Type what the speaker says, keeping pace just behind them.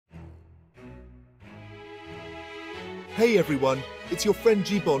Hey everyone, it's your friend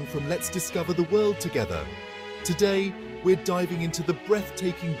Gibbon from Let's Discover the World Together. Today, we're diving into the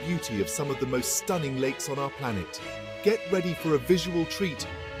breathtaking beauty of some of the most stunning lakes on our planet. Get ready for a visual treat,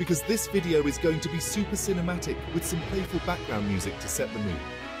 because this video is going to be super cinematic with some playful background music to set the mood.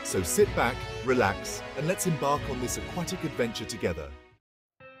 So sit back, relax, and let's embark on this aquatic adventure together.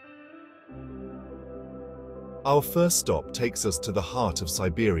 Our first stop takes us to the heart of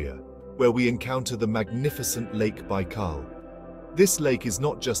Siberia, where we encounter the magnificent Lake Baikal. This lake is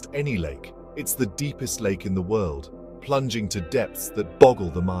not just any lake, it's the deepest lake in the world, plunging to depths that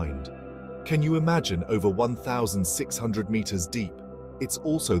boggle the mind. Can you imagine over 1,600 meters deep? It's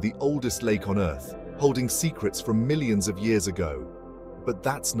also the oldest lake on Earth, holding secrets from millions of years ago. But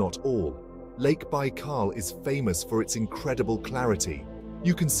that's not all. Lake Baikal is famous for its incredible clarity.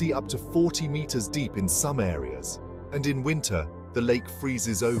 You can see up to 40 meters deep in some areas, and in winter, the lake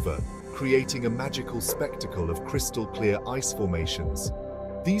freezes over, creating a magical spectacle of crystal-clear ice formations.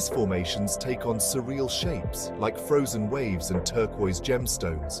 These formations take on surreal shapes, like frozen waves and turquoise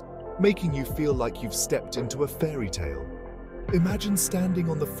gemstones, making you feel like you've stepped into a fairy tale. Imagine standing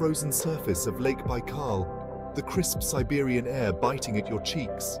on the frozen surface of Lake Baikal, the crisp Siberian air biting at your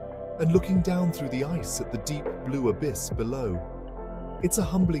cheeks, and looking down through the ice at the deep blue abyss below. It's a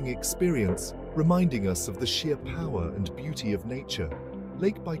humbling experience, reminding us of the sheer power and beauty of nature.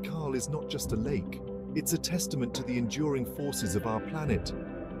 Lake Baikal is not just a lake, it's a testament to the enduring forces of our planet,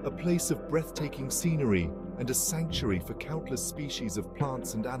 a place of breathtaking scenery and a sanctuary for countless species of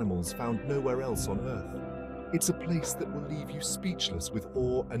plants and animals found nowhere else on Earth. It's a place that will leave you speechless with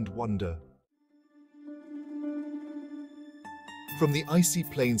awe and wonder. From the icy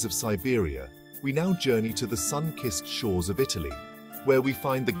plains of Siberia, we now journey to the sun-kissed shores of Italy, where we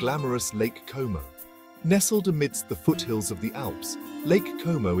find the glamorous Lake Como. Nestled amidst the foothills of the Alps, Lake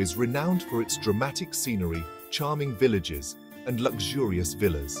Como is renowned for its dramatic scenery, charming villages, and luxurious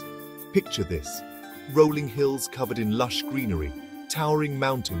villas. Picture this: rolling hills covered in lush greenery, towering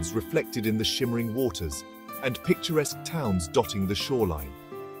mountains reflected in the shimmering waters, and picturesque towns dotting the shoreline.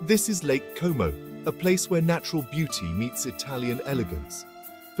 This is Lake Como, a place where natural beauty meets Italian elegance.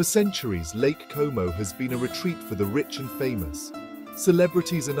 For centuries, Lake Como has been a retreat for the rich and famous.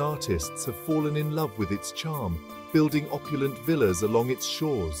 Celebrities and artists have fallen in love with its charm, building opulent villas along its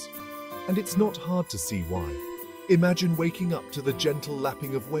shores. And it's not hard to see why. Imagine waking up to the gentle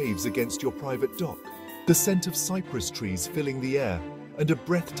lapping of waves against your private dock, the scent of cypress trees filling the air, and a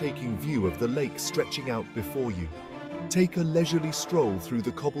breathtaking view of the lake stretching out before you. Take a leisurely stroll through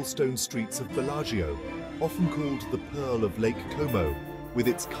the cobblestone streets of Bellagio, often called the Pearl of Lake Como, with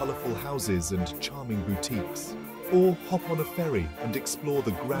its colorful houses and charming boutiques. Or hop on a ferry and explore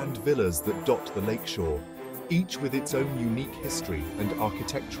the grand villas that dot the lakeshore, each with its own unique history and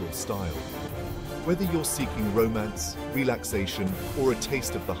architectural style. Whether you're seeking romance, relaxation, or a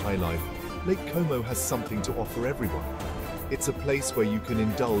taste of the high life, Lake Como has something to offer everyone. It's a place where you can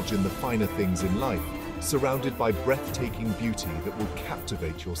indulge in the finer things in life, surrounded by breathtaking beauty that will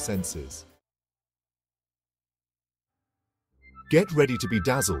captivate your senses. Get ready to be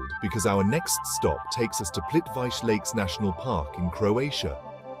dazzled, because our next stop takes us to Plitvice Lakes National Park in Croatia,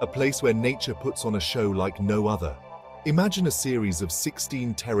 a place where nature puts on a show like no other. Imagine a series of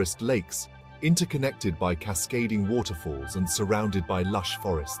 16 terraced lakes, interconnected by cascading waterfalls and surrounded by lush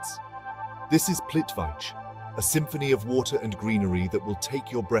forests. This is Plitvice, a symphony of water and greenery that will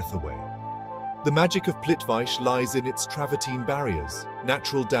take your breath away. The magic of Plitvice lies in its travertine barriers,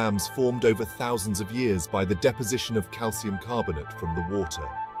 natural dams formed over thousands of years by the deposition of calcium carbonate from the water.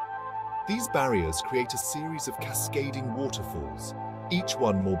 These barriers create a series of cascading waterfalls, each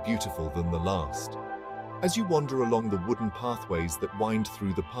one more beautiful than the last. As you wander along the wooden pathways that wind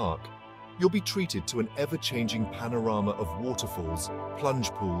through the park, you'll be treated to an ever-changing panorama of waterfalls,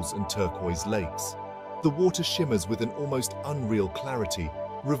 plunge pools, and turquoise lakes. The water shimmers with an almost unreal clarity,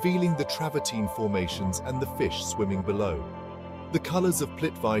 revealing the travertine formations and the fish swimming below. The colors of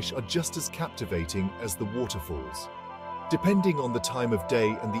Plitvice are just as captivating as the waterfalls. Depending on the time of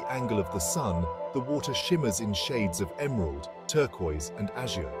day and the angle of the sun, the water shimmers in shades of emerald, turquoise, and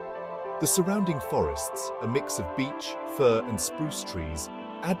azure. The surrounding forests, a mix of beech, fir, and spruce trees,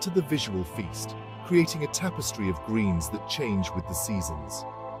 add to the visual feast, creating a tapestry of greens that change with the seasons.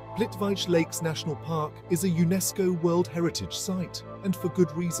 Plitvice Lakes National Park is a UNESCO World Heritage Site, and for good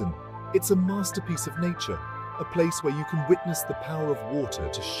reason. It's a masterpiece of nature, a place where you can witness the power of water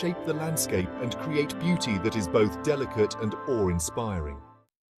to shape the landscape and create beauty that is both delicate and awe-inspiring.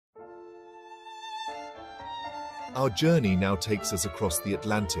 Our journey now takes us across the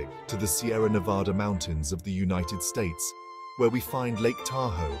Atlantic to the Sierra Nevada mountains of the United States, where we find Lake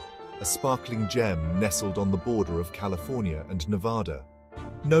Tahoe, a sparkling gem nestled on the border of California and Nevada.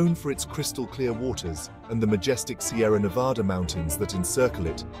 Known for its crystal-clear waters and the majestic Sierra Nevada mountains that encircle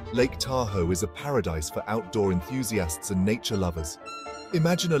it, Lake Tahoe is a paradise for outdoor enthusiasts and nature lovers.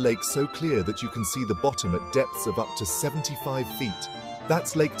 Imagine a lake so clear that you can see the bottom at depths of up to 75 feet.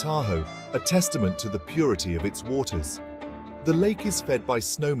 That's Lake Tahoe, a testament to the purity of its waters. The lake is fed by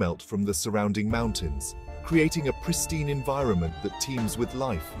snowmelt from the surrounding mountains, creating a pristine environment that teems with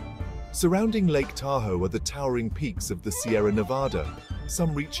life. Surrounding Lake Tahoe are the towering peaks of the Sierra Nevada,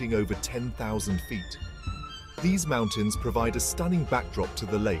 some reaching over 10,000 feet. These mountains provide a stunning backdrop to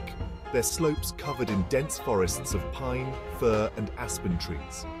the lake, their slopes covered in dense forests of pine, fir, and aspen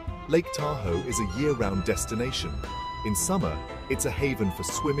trees. Lake Tahoe is a year-round destination. In summer, it's a haven for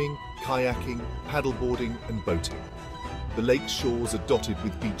swimming, kayaking, paddleboarding, and boating. The lake's shores are dotted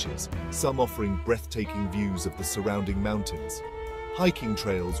with beaches, some offering breathtaking views of the surrounding mountains. Hiking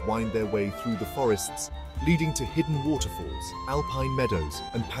trails wind their way through the forests, leading to hidden waterfalls, alpine meadows,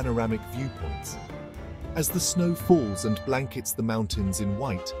 and panoramic viewpoints. As the snow falls and blankets the mountains in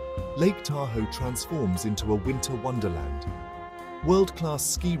white, Lake Tahoe transforms into a winter wonderland. World-class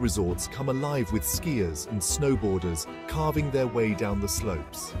ski resorts come alive with skiers and snowboarders carving their way down the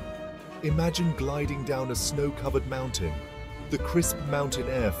slopes. Imagine gliding down a snow-covered mountain, the crisp mountain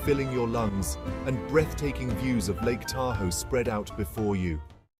air filling your lungs, and breathtaking views of Lake Tahoe spread out before you.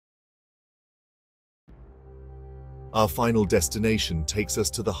 Our final destination takes us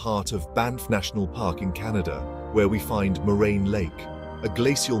to the heart of Banff National Park in Canada, where we find Moraine Lake, a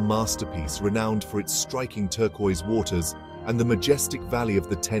glacial masterpiece renowned for its striking turquoise waters and the majestic valley of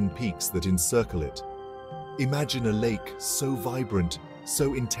the 10 peaks that encircle it. Imagine a lake so vibrant,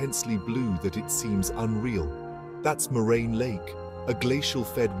 so intensely blue that it seems unreal. That's Moraine Lake, a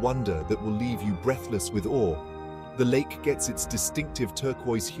glacial-fed wonder that will leave you breathless with awe. The lake gets its distinctive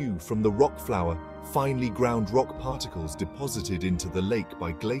turquoise hue from the rock flour, finely ground rock particles deposited into the lake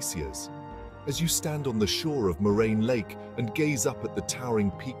by glaciers. As you stand on the shore of Moraine Lake and gaze up at the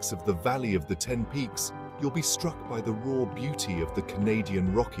towering peaks of the Valley of the 10 Peaks, you'll be struck by the raw beauty of the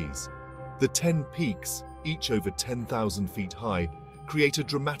Canadian Rockies. The 10 peaks, each over 10,000 feet high, create a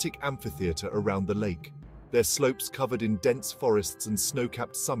dramatic amphitheater around the lake, their slopes covered in dense forests and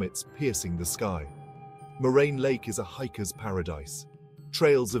snow-capped summits piercing the sky. Moraine Lake is a hiker's paradise.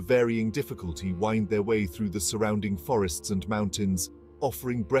 Trails of varying difficulty wind their way through the surrounding forests and mountains,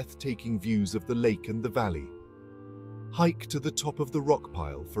 offering breathtaking views of the lake and the valley. Hike to the top of the rock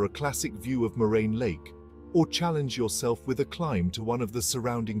pile for a classic view of Moraine Lake, or challenge yourself with a climb to one of the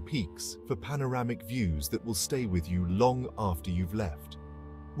surrounding peaks for panoramic views that will stay with you long after you've left.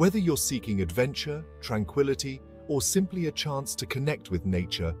 Whether you're seeking adventure, tranquility, or simply a chance to connect with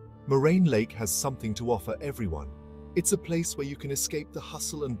nature, Moraine Lake has something to offer everyone. It's a place where you can escape the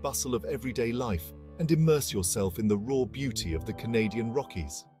hustle and bustle of everyday life and immerse yourself in the raw beauty of the Canadian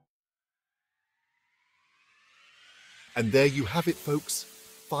Rockies. And there you have it, folks.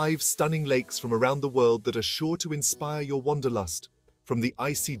 5 stunning lakes from around the world that are sure to inspire your wanderlust. From the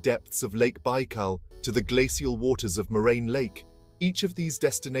icy depths of Lake Baikal to the glacial waters of Moraine Lake, each of these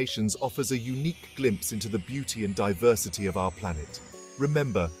destinations offers a unique glimpse into the beauty and diversity of our planet.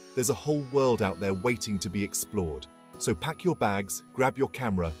 Remember, there's a whole world out there waiting to be explored. So pack your bags, grab your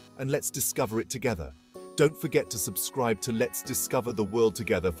camera, and let's discover it together. Don't forget to subscribe to Let's Discover the World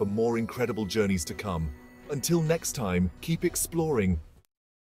Together for more incredible journeys to come. Until next time, keep exploring,